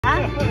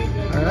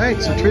All right,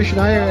 so Trish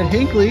and I are at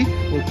Hinckley.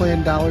 We're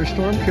playing Dollar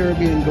Storm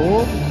Caribbean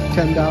Gold,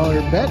 $10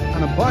 bet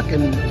on a buck,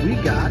 and we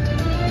got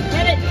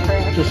Hit it,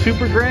 Trish. the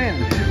Super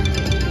Grand.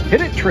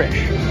 Hit it,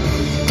 Trish.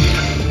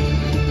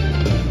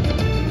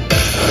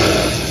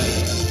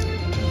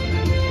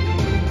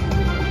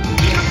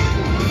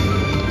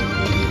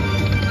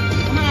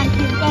 Come on,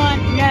 keep going.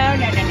 No.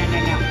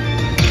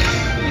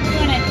 Keep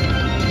doing it.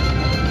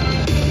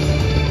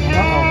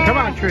 Uh-oh, come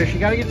on, Trish, you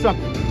gotta get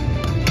something.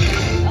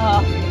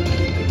 Oh.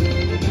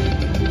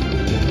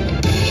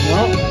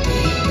 Well,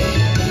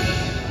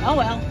 Oh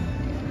well.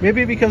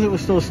 maybe because it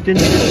was so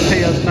stingy to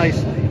pay us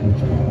nicely.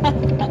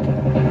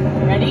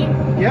 Ready?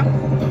 Yep.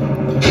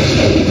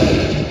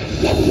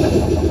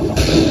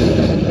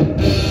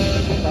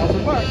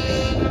 1,000 bucks.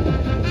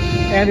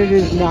 And it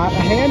is not a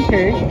hand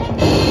pay.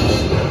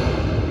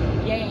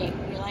 Yay,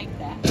 we like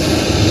that.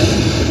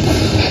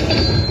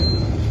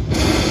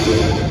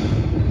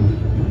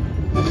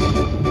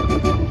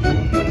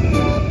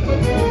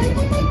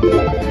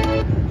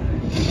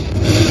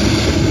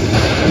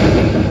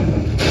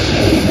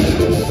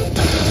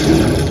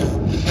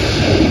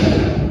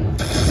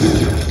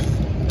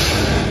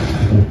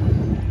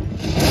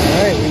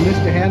 Alright, we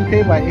missed a hand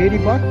pay by 80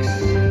 bucks,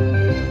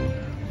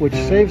 which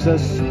saves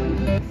us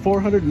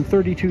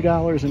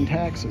 $432 in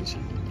taxes.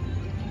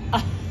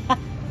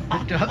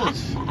 It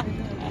does.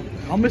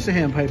 I'll miss a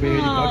hand pay by 80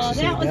 bucks Oh, to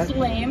that save was that.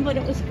 lame, but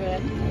it was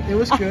good. It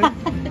was good.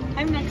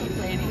 I'm not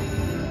complaining.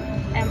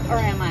 Or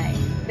am I?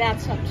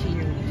 That's up to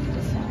you to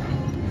decide.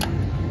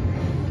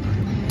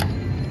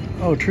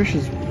 Oh,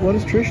 what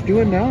is Trish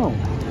doing now?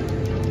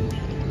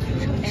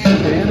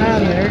 Staying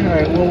on there.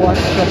 Alright, we'll watch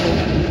a couple.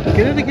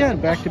 Get it again,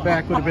 back to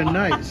back would have been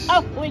nice.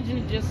 Oh, would you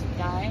just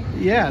die?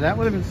 Yeah, that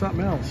would have been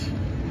something else.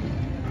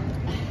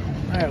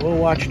 Alright, we'll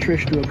watch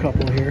Trish do a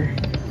couple here.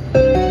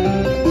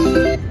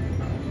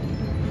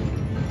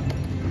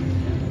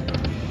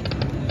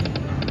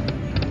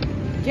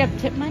 Do you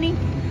have tip money?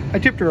 I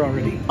tipped her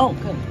already. Oh,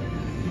 good.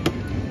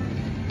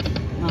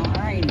 All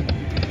right.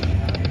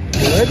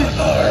 Good.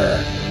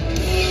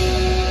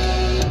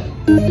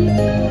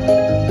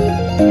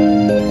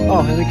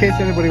 Oh, and in case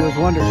anybody was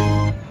wondering,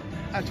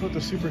 that's what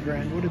the Super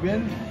Grand would have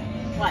been.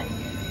 What?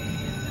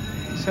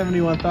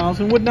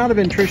 71,000. Would not have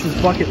been Trish's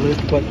bucket list,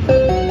 but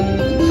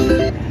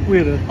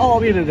we'd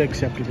have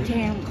accepted it.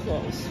 Damn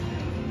close.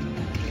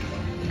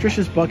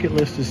 Trish's bucket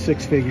list is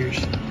 6 figures.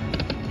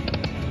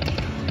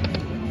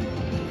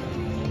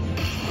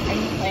 Are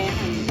you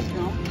playing?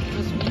 No,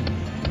 just me.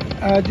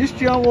 Just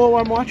while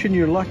I'm watching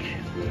your luck.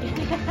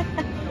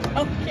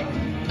 Okay.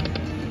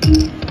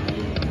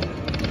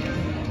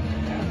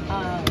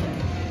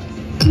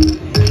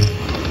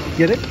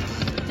 Get it?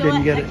 Do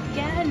Didn't get it.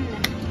 again.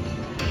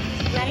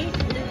 Right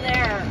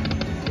there.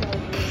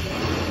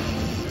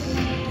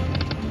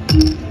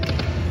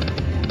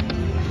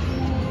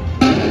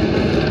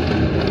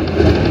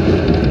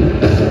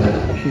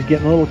 She's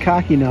getting a little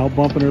cocky now,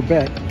 bumping her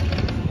bet.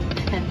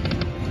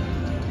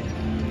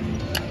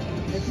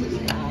 This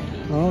is cocky.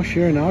 Oh,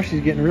 sure, now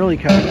she's getting really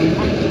cocky.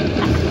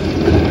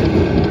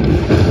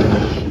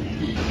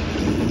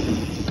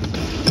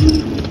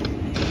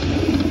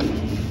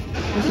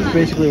 This is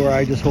basically where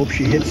I just hope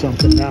she hits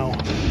something now.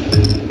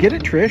 Get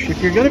it, Trish.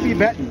 If you're going to be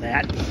betting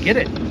that, get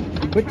it.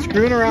 Quit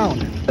screwing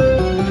around.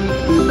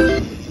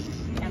 At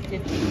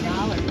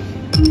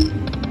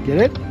 $15. Get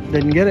it?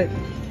 Didn't get it.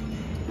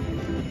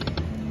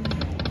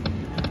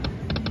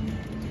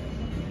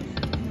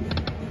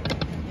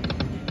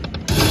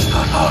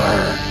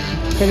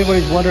 If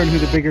anybody's wondering who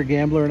the bigger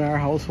gambler in our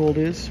household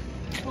is,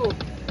 Oh,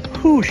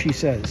 who, she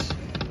says.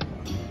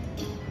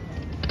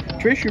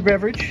 Trish, your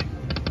beverage.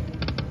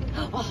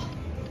 oh.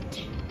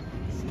 It's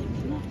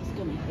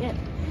gonna hit.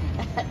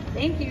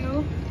 Thank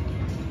you.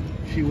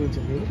 She wins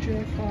a little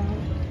jackpot,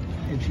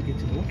 and she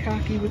gets a little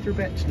cocky with her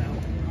bets now.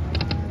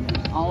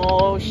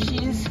 Oh,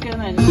 she's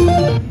gonna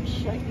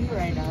shut you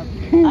right up.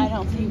 I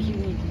don't think you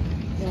need.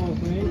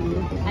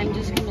 I'm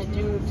just gonna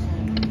do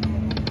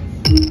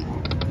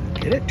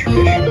Get it,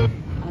 Trish?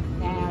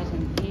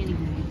 1,000 anyway.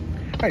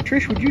 All right,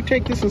 Trish, would you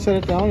take this and set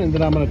it down, and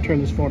then I'm going to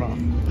turn this phone off.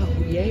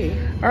 Oh, yay.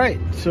 All right,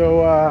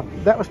 so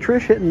that was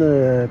Trish hitting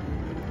the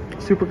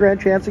Super Grand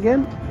Chance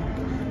again.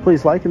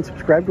 Please like and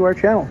subscribe to our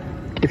channel.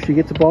 If she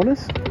gets a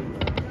bonus,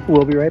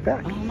 we'll be right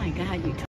back. Oh my God, you